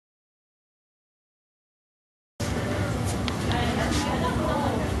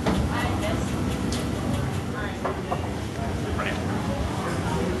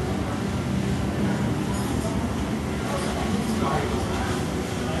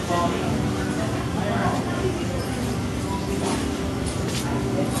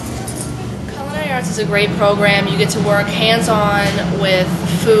Culinary Arts is a great program. You get to work hands-on with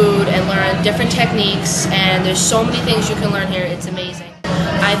food and learn different techniques, and there's so many things you can learn here. It's amazing.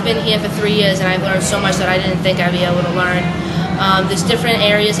 I've been here for 3 years and I've learned so much that I didn't think I'd be able to learn. There's different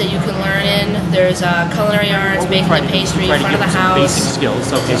areas that you can learn in. There's culinary arts, baking and pastry, front of the house. Basic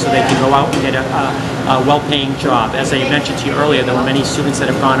skills, okay, so they can go out and get a well-paying job. As I mentioned to you earlier, there were many students that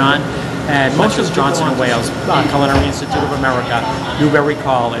have gone on, and most of Johnson & Wales, Culinary Institute of America, Newberry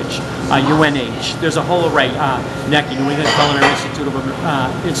College, UNH. There's a whole array. NECI, New England Culinary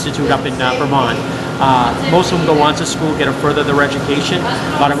Institute up in Vermont. Most of them go on to school, get to further their education.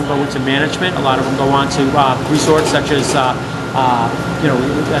 A lot of them go into management. A lot of them go on to resorts such as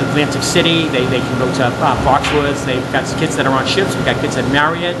Atlantic City. They can go to Foxwoods. They've got kids that are on ships. We've got kids at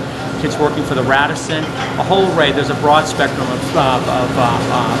Marriott, kids working for the Radisson. A whole array. There's a broad spectrum of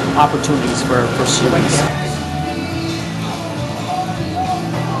opportunities for students.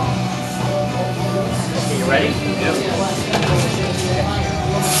 Okay, you ready? Yep.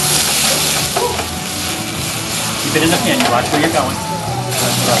 Keep it in the pan. You watch where you're going.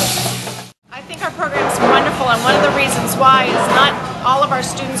 I think our program is wonderful, and one of the reasons why is not all of our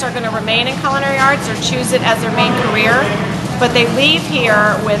students are going to remain in culinary arts or choose it as their main career, but they leave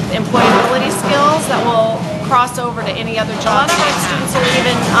here with employability skills that will cross over to any other job. A lot of our students will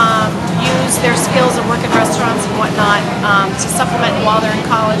even use their skills of work in restaurants and whatnot to supplement while they're in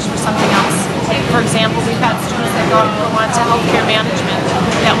college for something else. For example, we've had students that go on to healthcare management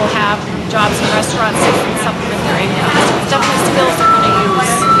that will have jobs in restaurants that can supplement their income. So it's definitely skills they're going to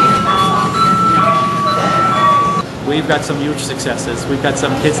use. We've got some huge successes. We've got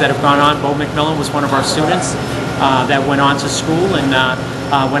some kids that have gone on. Bo McMillan was one of our students that went on to school and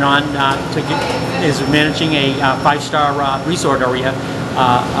went on is managing a 5-star resort area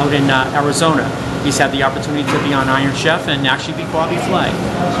out in Arizona. He's had the opportunity to be on Iron Chef and actually be Bobby Flay.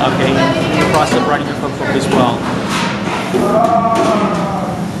 Okay, in the process of writing a cookbook as well.